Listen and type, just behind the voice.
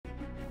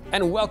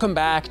And welcome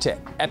back to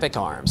Epic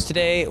Arms.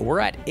 Today, we're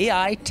at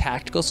AI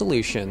Tactical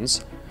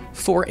Solutions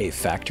for a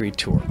factory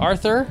tour.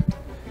 Arthur?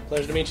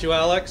 Pleasure to meet you,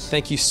 Alex.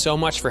 Thank you so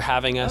much for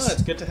having us. Oh,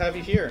 it's good to have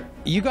you here.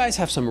 You guys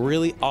have some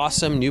really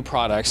awesome new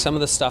products, some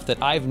of the stuff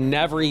that I've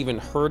never even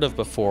heard of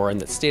before and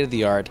that's state of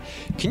the art.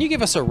 Can you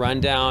give us a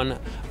rundown,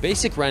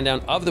 basic rundown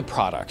of the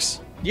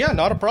products? Yeah,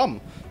 not a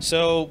problem.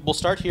 So we'll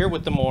start here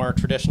with the more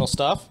traditional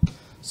stuff.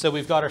 So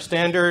we've got our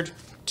standard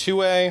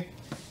 2A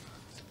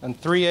and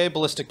 3A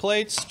ballistic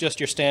plates, just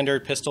your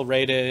standard pistol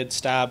rated,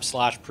 stab,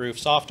 slash proof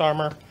soft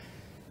armor.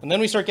 And then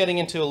we start getting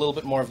into a little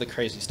bit more of the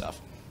crazy stuff.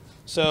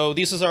 So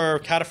these is our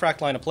Cataphract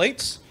line of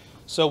plates.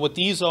 So what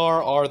these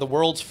are the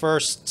world's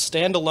first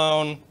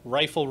standalone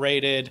rifle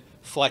rated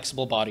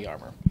flexible body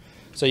armor.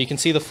 So you can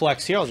see the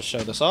flex here. I'll just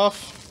show this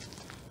off.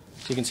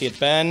 So you can see it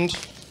bend. You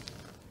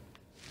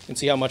can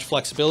see how much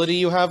flexibility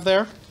you have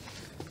there.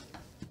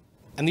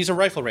 And these are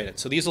rifle rated.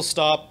 So these will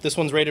stop. This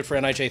one's rated for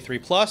NIJ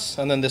 3+,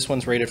 and then this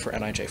one's rated for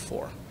NIJ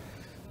 4.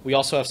 We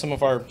also have some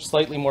of our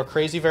slightly more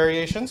crazy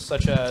variations,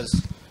 such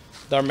as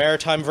our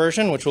maritime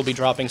version, which will be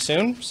dropping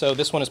soon. So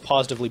this one is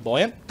positively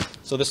buoyant.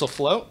 So this will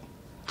float.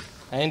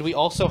 And we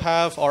also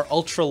have our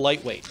ultra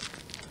lightweight.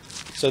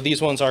 So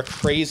these ones are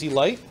crazy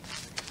light.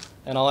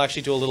 And I'll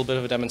actually do a little bit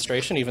of a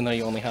demonstration, even though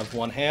you only have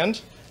one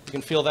hand. You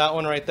can feel that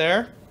one right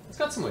there. It's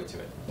got some weight to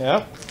it.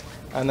 Yeah.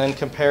 And then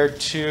compared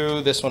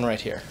to this one right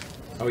here.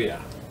 Oh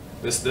yeah,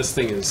 this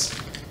thing is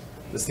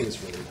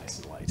really nice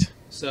and light.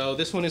 So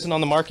this one isn't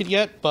on the market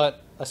yet,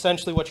 but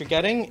essentially what you're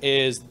getting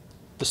is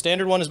the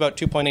standard one is about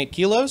 2.8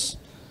 kilos,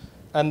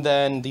 and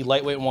then the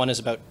lightweight one is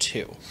about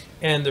 2.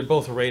 And they're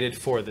both rated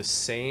for the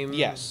same?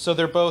 Yes, so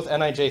they're both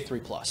NIJ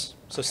 3+.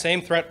 So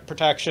same threat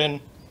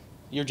protection,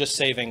 you're just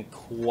saving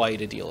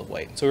quite a deal of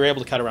weight. So we were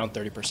able to cut around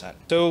 30%.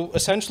 So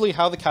essentially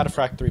how the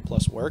Cataphract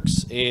 3+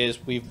 works is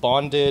we've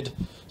bonded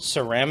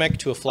ceramic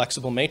to a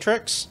flexible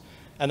matrix,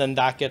 and then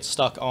that gets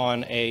stuck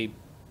on a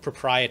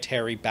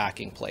proprietary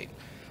backing plate.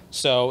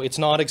 So it's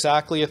not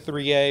exactly a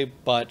 3A,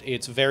 but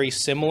it's very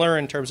similar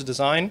in terms of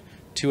design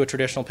to a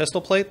traditional pistol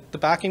plate, the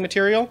backing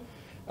material.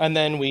 And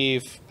then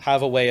we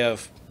have a way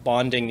of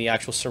bonding the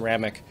actual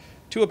ceramic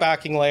to a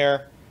backing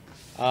layer,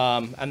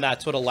 and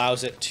that's what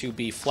allows it to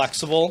be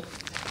flexible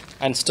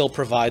and still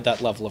provide that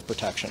level of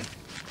protection.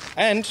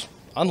 And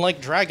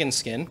unlike dragon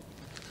skin,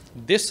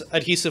 this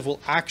adhesive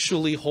will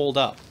actually hold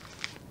up.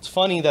 It's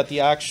funny that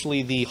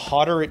the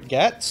hotter it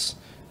gets,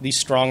 the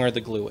stronger the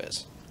glue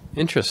is.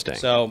 Interesting.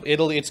 So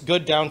it's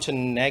good down to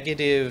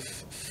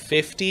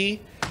 -50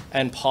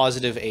 and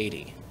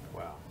 +80.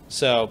 Wow.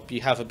 So you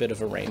have a bit of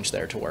a range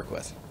there to work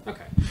with.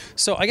 Okay.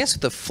 So I guess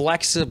with the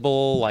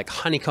flexible, like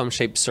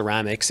honeycomb-shaped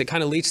ceramics, it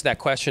kind of leads to that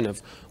question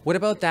of, what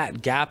about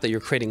that gap that you're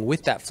creating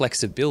with that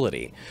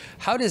flexibility?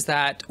 How does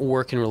that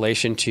work in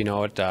relation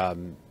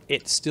to,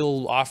 it's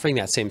still offering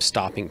that same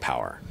stopping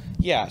power?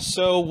 Yeah,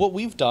 so what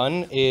we've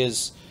done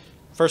is,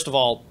 first of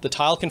all, the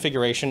tile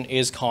configuration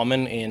is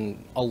common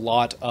in a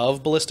lot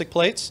of ballistic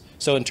plates.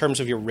 So in terms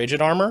of your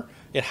rigid armor,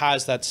 it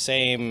has that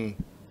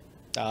same,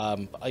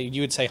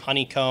 you would say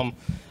honeycomb,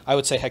 I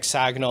would say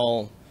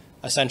hexagonal,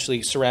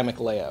 essentially ceramic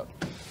layout.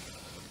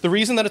 The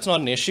reason that it's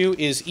not an issue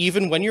is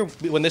even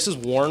when this is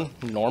worn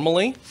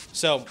normally,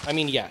 so I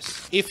mean,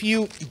 yes, if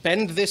you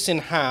bend this in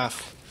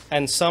half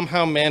and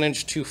somehow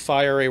manage to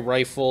fire a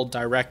rifle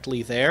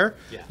directly there,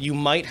 you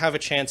might have a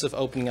chance of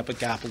opening up a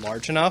gap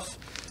large enough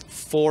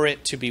for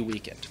it to be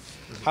weakened.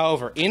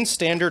 However, in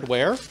standard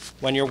wear,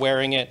 when you're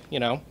wearing it,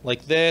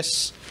 like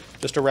this,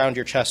 just around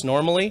your chest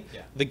normally,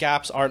 the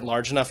gaps aren't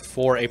large enough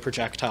for a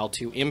projectile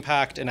to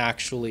impact and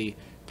actually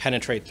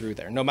penetrate through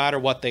there, no matter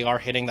what they are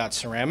hitting that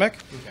ceramic.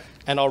 Okay.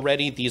 And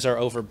already these are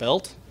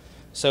overbuilt.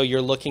 So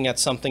you're looking at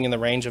something in the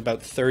range of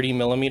about 30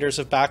 millimeters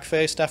of back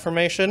face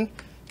deformation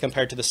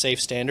compared to the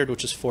safe standard,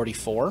 which is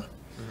 44.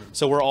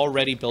 So we're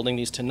already building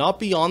these to not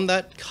be on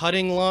that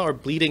cutting or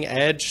bleeding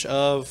edge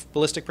of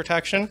ballistic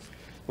protection.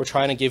 We're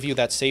trying to give you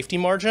that safety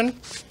margin.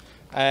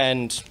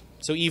 And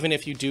so even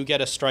if you do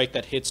get a strike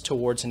that hits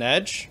towards an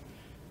edge,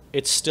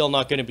 it's still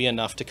not going to be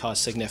enough to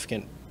cause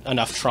significant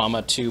enough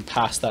trauma to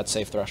pass that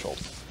safe threshold.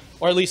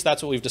 Or at least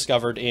that's what we've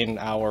discovered in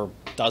our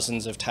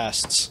dozens of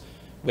tests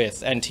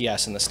with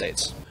NTS in the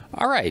States.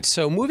 All right,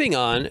 so moving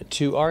on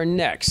to our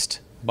next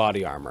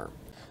body armor.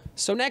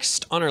 So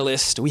next on our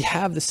list, we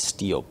have the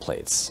steel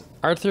plates.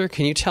 Arthur,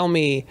 can you tell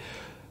me,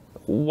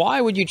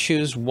 why would you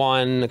choose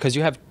one? Because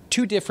you have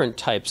two different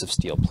types of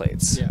steel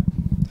plates. Yeah.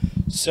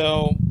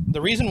 So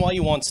the reason why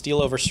you want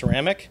steel over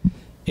ceramic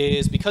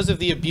is because of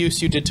the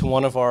abuse you did to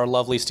one of our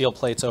lovely steel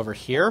plates over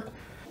here.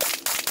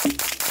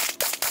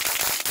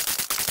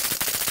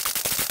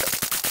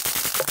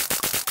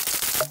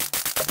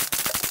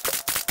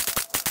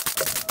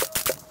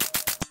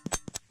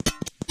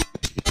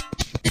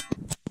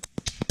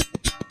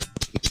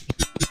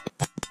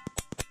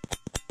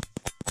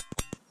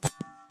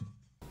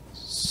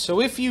 So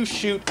if you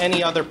shoot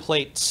any other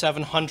plate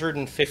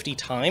 750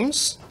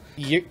 times,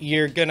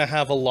 you're gonna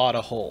have a lot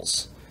of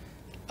holes.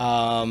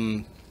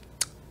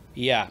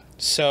 Yeah,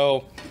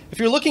 so if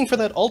you're looking for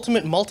that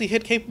ultimate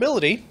multi-hit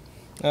capability,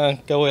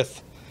 go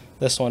with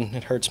This one,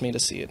 it hurts me to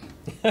see it.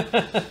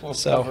 We'll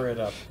So, cover it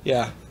up.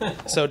 Yeah,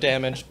 so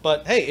damaged.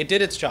 But hey, it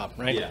did its job,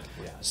 right? Yeah.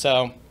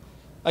 So,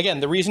 again,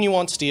 the reason you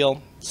want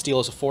steel is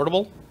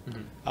affordable.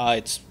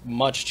 It's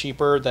much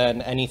cheaper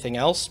than anything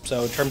else.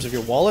 So in terms of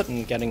your wallet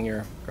and getting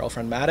your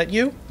girlfriend mad at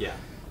you,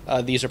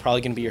 these are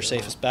probably going to be your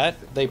safest bet.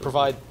 They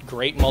provide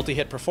great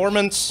multi-hit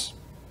performance.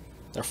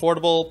 They're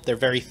affordable. They're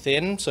very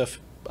thin. So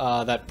if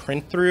that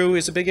print through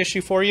is a big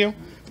issue for you,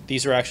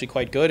 these are actually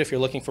quite good if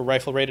you're looking for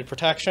rifle rated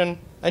protection.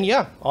 And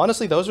yeah,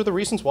 honestly, those are the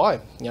reasons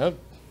why.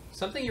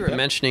 Something you were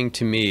mentioning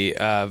to me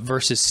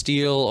versus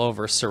steel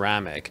over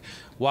ceramic.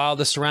 While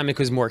the ceramic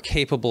was more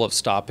capable of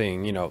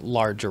stopping,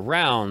 larger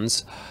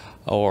rounds,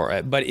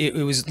 but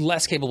it was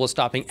less capable of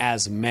stopping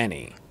as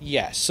many.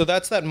 Yes, so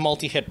that's that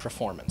multi-hit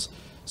performance.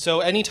 So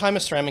anytime a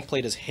ceramic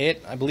plate is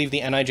hit, I believe the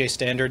NIJ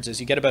standards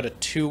is you get about a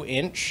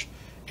 2-inch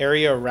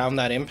area around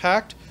that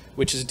impact,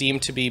 which is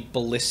deemed to be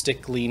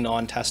ballistically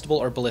non-testable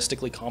or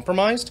ballistically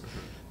compromised.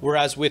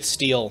 Whereas with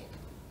steel,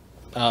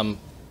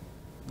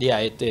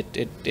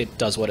 it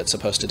does what it's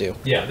supposed to do.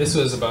 Yeah, this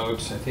was about,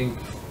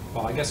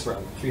 I guess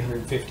around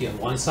 350 on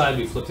one side.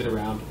 We flipped it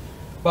around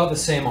about the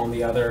same on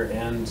the other,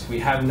 and we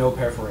have no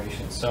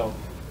perforation. So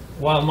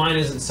while mine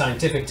isn't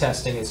scientific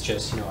testing, it's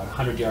just, at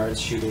 100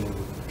 yards shooting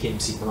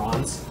PMC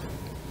bronze.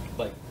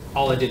 Like,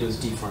 all I did was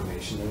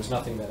deformation. There was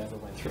nothing that ever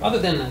went through, other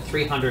than a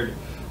 300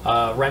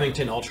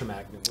 Remington Ultra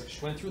Magnum,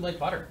 which went through like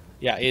butter.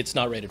 Yeah, it's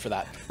not rated for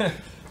that.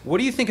 What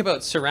do you think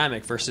about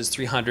ceramic versus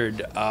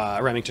 300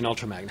 Remington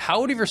Ultra Magnum?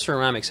 How would your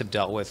ceramics have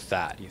dealt with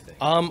that, you think?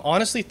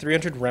 Honestly,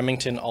 300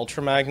 Remington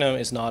Ultra Magnum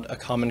is not a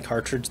common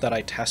cartridge that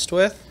I test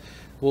with.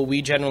 What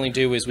we generally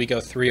do is we go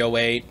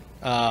 308.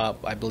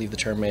 I believe the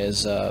term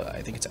is,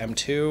 I think it's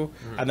M2.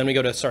 And then we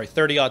go to,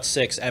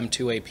 30-06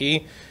 M2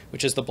 AP,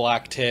 which is the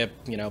black tip,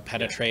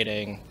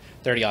 penetrating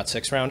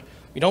 30-06 round.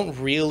 We don't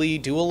really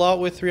do a lot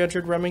with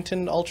 300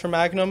 Remington Ultra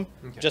Magnum,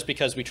 just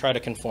because we try to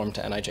conform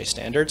to NIJ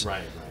standards.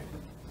 Right.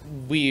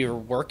 We're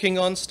working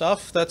on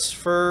stuff that's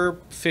for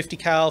 50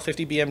 cal,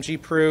 50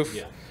 BMG proof.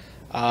 Yeah.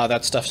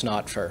 That stuff's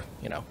not for,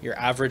 your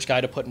average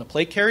guy to put in a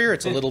plate carrier.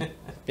 It's a little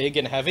big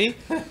and heavy,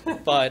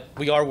 but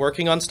we are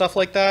working on stuff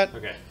like that.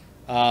 Okay.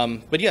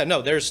 But yeah,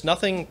 no, there's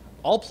nothing,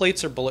 all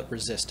plates are bullet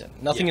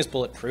resistant. Nothing is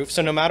bulletproof.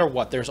 So no matter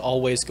what, there's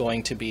always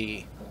going to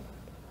be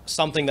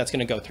something that's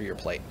going to go through your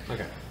plate.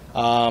 Okay.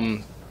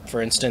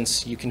 For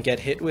instance, you can get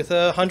hit with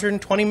a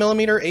 120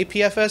 millimeter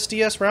APFS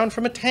DS round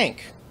from a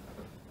tank.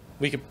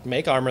 We could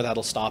make armor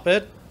that'll stop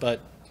it,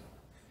 but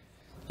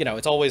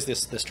it's always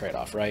this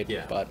trade-off, right?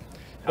 Yeah. But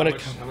how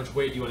much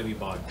weight do you want to be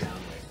bogged down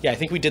with? Yeah, I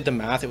think we did the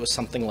math. It was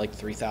something like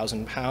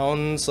 3,000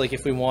 pounds, like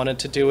if we wanted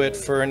to do it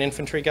for an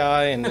infantry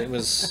guy, and it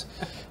was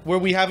where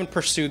we haven't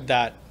pursued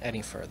that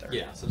any further.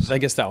 Yeah, so I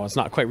guess that one's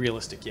not quite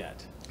realistic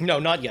yet. No,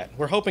 not yet.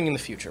 We're hoping in the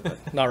future,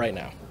 but not right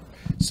now.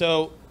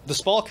 So the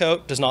spall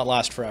coat does not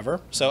last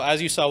forever. So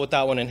as you saw with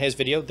that one in his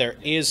video, there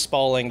is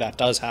spalling that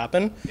does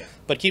happen. Yeah.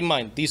 But keep in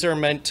mind, these are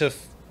meant to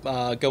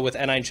go with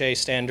NIJ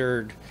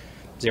standard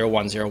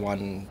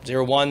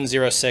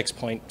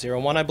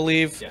 0106.01, I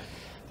believe. Yeah.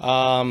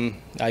 I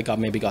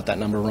maybe got that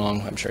number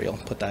wrong. I'm sure you'll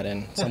put that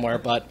in somewhere,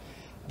 but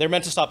they're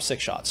meant to stop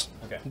 6 shots.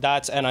 Okay.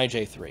 That's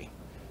NIJ 3.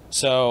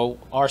 So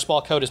our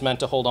spall coat is meant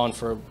to hold on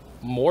for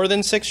more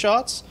than 6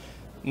 shots,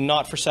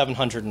 not for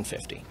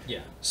 750.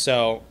 Yeah.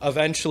 So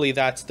eventually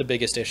that's the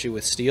biggest issue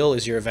with steel,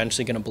 is you're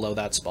eventually going to blow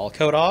that spall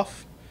coat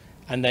off,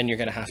 and then you're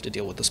going to have to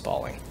deal with the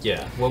spalling.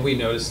 Yeah. What we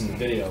noticed in the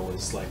video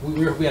was like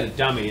we had a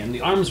dummy, and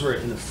the arms were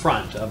in the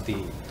front of the,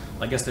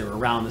 I guess they were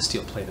around the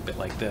steel plate a bit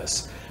like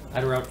this.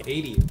 At around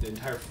 80, the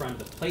entire front of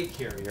the plate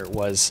carrier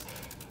was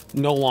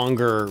no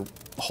longer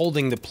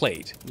holding the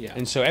plate. Yeah.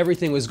 And so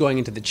everything was going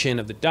into the chin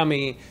of the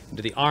dummy,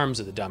 into the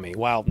arms of the dummy.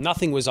 While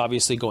nothing was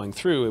obviously going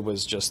through, it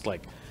was just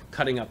like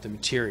cutting up the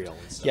material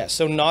and stuff. Yeah,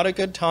 so not a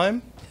good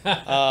time.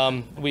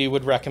 We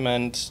would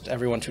recommend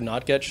everyone to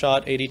not get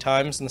shot 80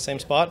 times in the same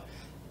spot.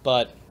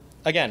 But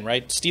again,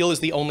 right, steel is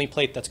the only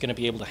plate that's going to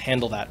be able to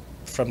handle that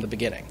from the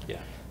beginning.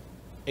 Yeah.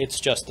 It's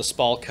just the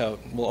spall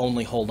coat will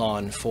only hold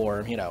on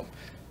for,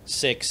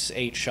 6,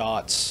 8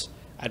 shots,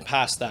 and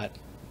past that,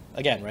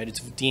 again, right, it's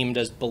deemed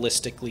as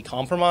ballistically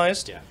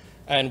compromised. Yeah.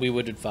 And we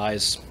would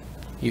advise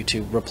you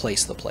to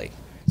replace the plate.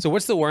 So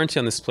what's the warranty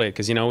on this plate?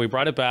 Because, we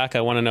brought it back.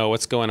 I want to know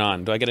what's going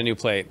on. Do I get a new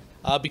plate?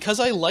 Because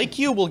I like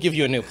you, we'll give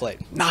you a new plate.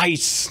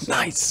 Nice.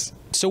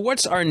 So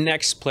what's our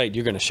next plate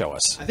you're going to show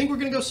us? I think we're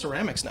going to go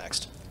ceramics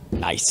next.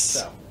 Nice.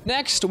 So.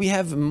 Next, we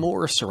have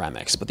more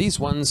ceramics, but these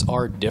ones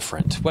are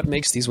different. What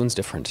makes these ones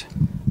different?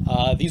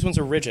 These ones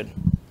are rigid.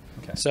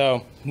 Okay.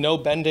 So no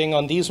bending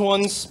on these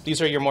ones.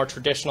 These are your more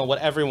traditional, what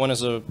everyone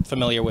is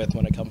familiar with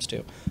when it comes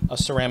to a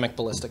ceramic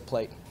ballistic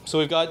plate. So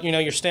we've got,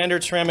 your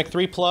standard ceramic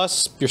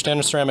 3+, your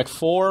standard ceramic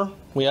 4.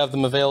 We have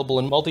them available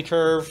in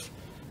multi-curve,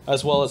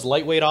 as well as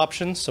lightweight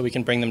options. So we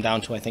can bring them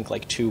down to, I think,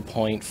 like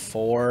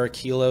 2.4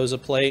 kilos a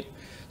plate.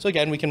 So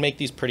again, we can make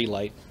these pretty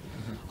light.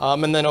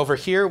 And then over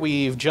here,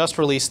 we've just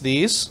released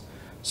these.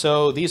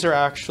 So these are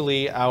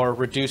actually our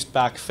reduced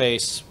back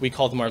face. We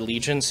call them our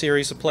Legion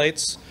series of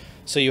plates.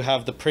 So you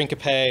have the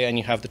Principe and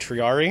you have the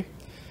Triari.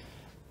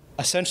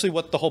 Essentially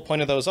what the whole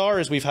point of those are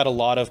is we've had a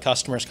lot of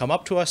customers come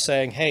up to us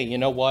saying, hey, you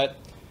know what?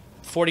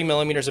 40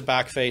 millimeters of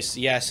backface,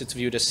 yes, it's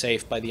viewed as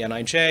safe by the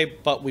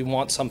NIJ, but we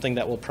want something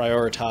that will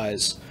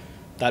prioritize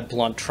that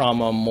blunt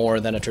trauma more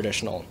than a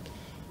traditional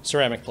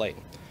ceramic plate.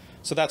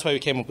 So that's why we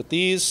came up with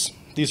these.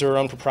 These are our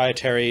own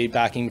proprietary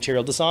backing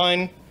material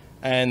design,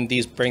 and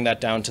these bring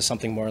that down to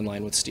something more in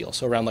line with steel.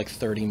 So around like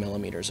 30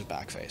 millimeters of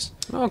backface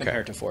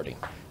compared to 40.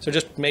 So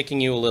just making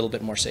you a little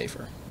bit more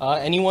safer.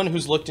 Anyone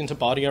who's looked into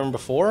body armor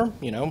before,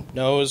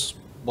 knows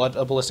what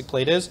a ballistic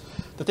plate is.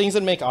 The things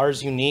that make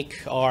ours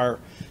unique are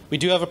we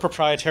do have a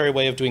proprietary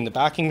way of doing the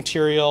backing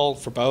material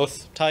for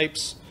both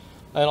types.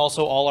 And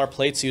also all our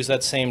plates use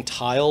that same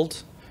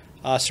tiled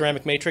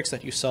ceramic matrix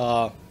that you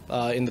saw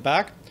in the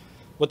back.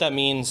 What that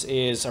means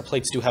is our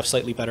plates do have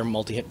slightly better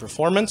multi-hit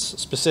performance.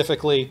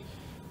 Specifically,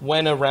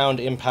 when a round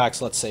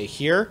impacts, let's say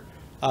here,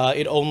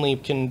 it only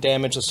can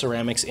damage the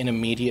ceramics in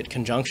immediate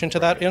conjunction to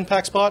that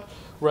impact spot.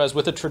 Whereas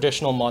with a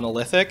traditional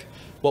monolithic,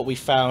 what we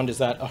found is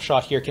that a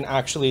shot here can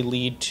actually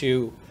lead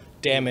to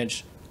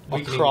damage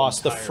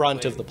across the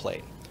front of the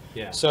plate.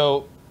 Yeah.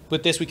 So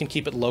with this, we can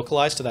keep it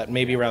localized to that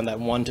maybe around that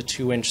 1 to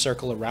 2 inch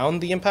circle around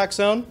the impact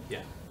zone.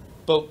 Yeah.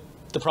 But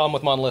the problem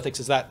with monolithics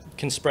is that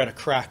can spread a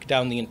crack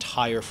down the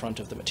entire front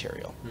of the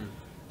material.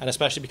 And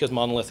especially because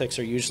monolithics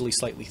are usually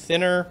slightly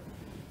thinner,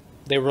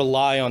 they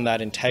rely on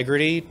that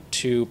integrity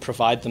to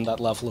provide them that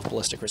level of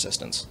ballistic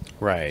resistance.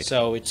 Right.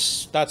 So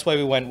that's why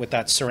we went with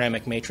that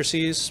ceramic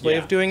matrices way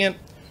of doing it,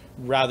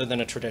 rather than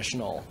a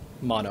traditional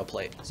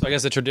monoplate. So I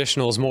guess the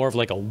traditional is more of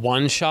like a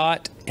one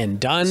shot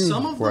and done.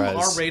 Some of them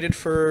are rated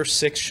for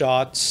 6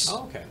 shots.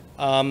 Oh, okay.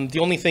 The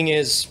only thing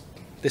is,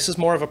 this is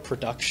more of a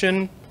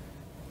production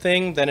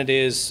thing than it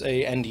is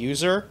a end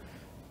user.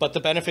 But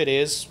the benefit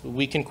is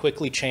we can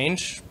quickly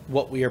change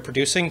what we are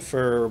producing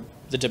for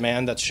the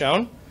demand that's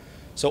shown.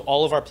 So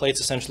all of our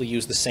plates essentially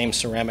use the same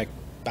ceramic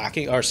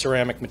backing or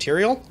ceramic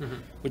material,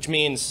 which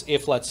means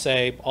if, let's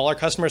say, all our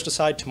customers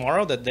decide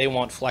tomorrow that they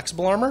want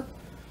flexible armor,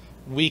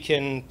 we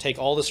can take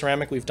all the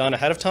ceramic we've done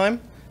ahead of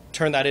time,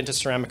 turn that into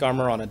ceramic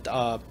armor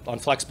on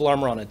flexible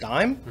armor on a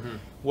dime.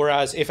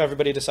 Whereas if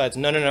everybody decides,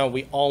 no,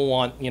 we all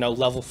want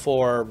level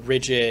 4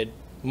 rigid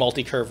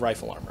multi-curve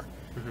rifle armor,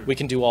 we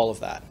can do all of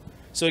that.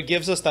 So it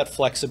gives us that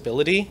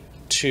flexibility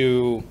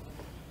to.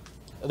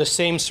 The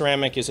same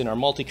ceramic is in our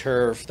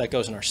multi-curve, that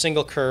goes in our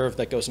single curve,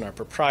 that goes in our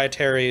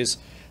proprietaries,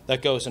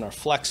 that goes in our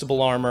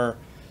flexible armor.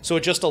 So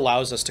it just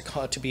allows us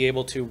to be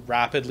able to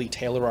rapidly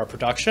tailor our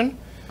production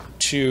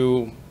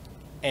to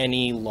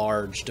any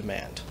large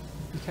demand.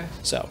 Okay.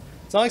 So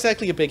it's not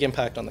exactly a big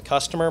impact on the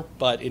customer,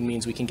 but it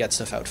means we can get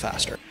stuff out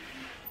faster.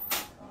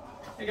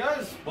 Hey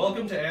guys,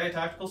 welcome to AI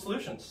Tactical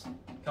Solutions.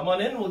 Come on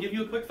in, we'll give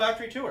you a quick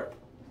factory tour.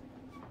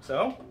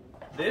 So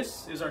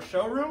this is our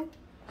showroom.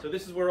 So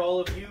this is where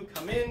all of you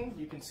come in.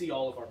 You can see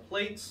all of our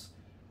plates,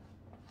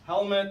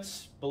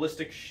 helmets,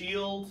 ballistic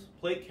shield,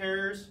 plate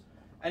carriers,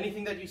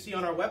 anything that you see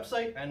on our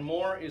website and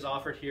more is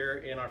offered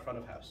here in our front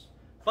of house.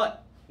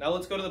 But now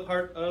let's go to the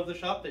part of the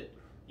shop that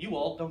you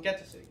all don't get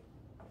to see.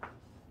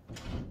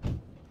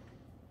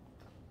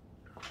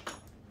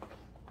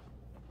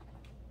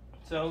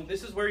 So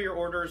this is where your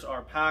orders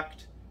are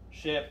packed,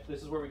 shipped.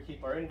 This is where we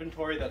keep our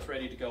inventory that's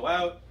ready to go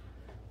out.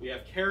 We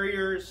have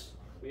carriers,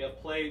 we have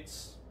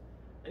plates.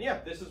 And yeah,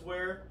 this is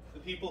where the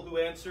people who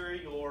answer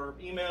your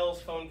emails,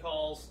 phone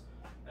calls,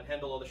 and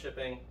handle all the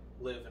shipping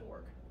live and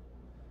work.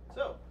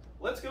 So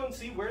let's go and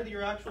see where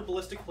your actual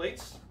ballistic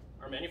plates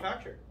are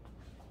manufactured.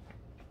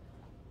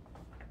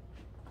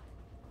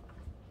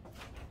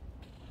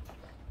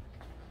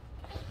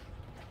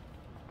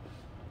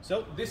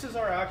 So this is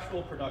our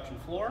actual production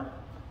floor.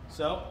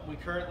 So we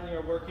currently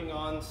are working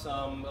on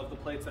some of the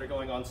plates that are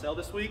going on sale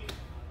this week.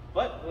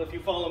 But if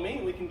you follow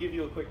me, we can give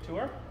you a quick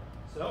tour.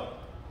 So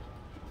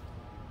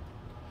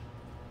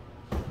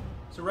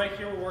right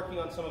here we're working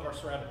on some of our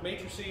ceramic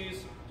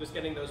matrices, just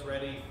getting those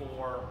ready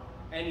for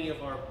any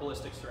of our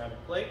ballistic ceramic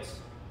plates.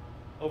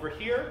 Over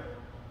here,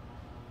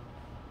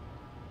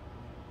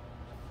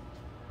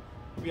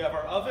 we have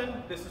our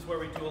oven. This is where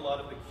we do a lot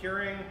of the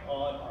curing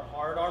on our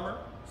hard armor.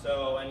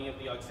 So any of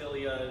the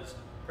auxilias,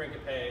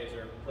 principes,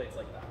 or plates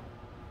like that.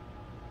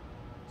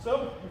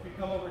 So if you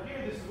come over here,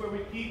 this is where we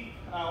keep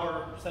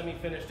our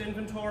semi-finished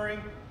inventory.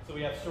 So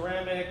we have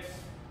ceramics,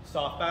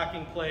 soft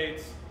backing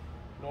plates,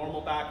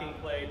 normal backing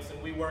plates,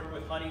 and we work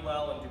with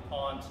Honeywell and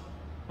DuPont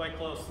quite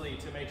closely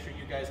to make sure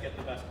you guys get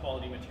the best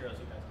quality materials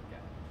you guys can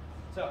get.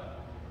 So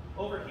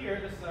over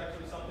here, this is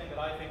actually something that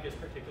I think is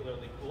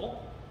particularly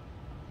cool.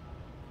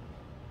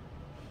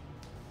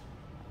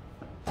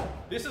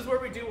 This is where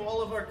we do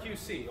all of our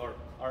QC, or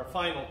our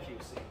final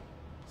QC.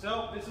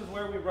 So this is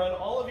where we run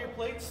all of your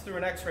plates through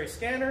an X-ray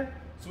scanner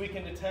so we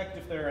can detect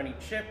if there are any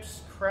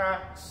chips,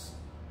 cracks,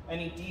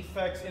 any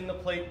defects in the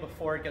plate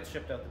before it gets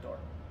shipped out the door.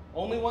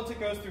 Only once it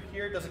goes through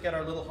here does it get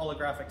our little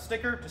holographic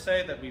sticker to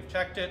say that we've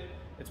checked it,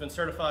 it's been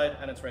certified,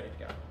 and it's ready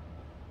to go.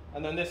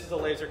 And then this is a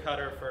laser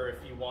cutter for if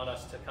you want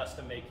us to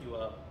custom make you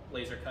a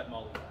laser cut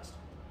molly test.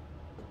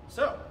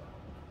 So,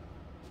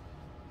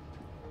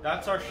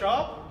 That's our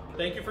shop.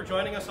 Thank you for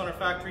joining us on our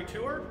factory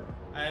tour.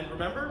 And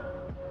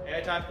remember,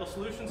 AI Tactical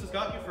Solutions has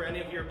got you for any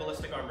of your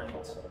ballistic armor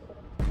needs.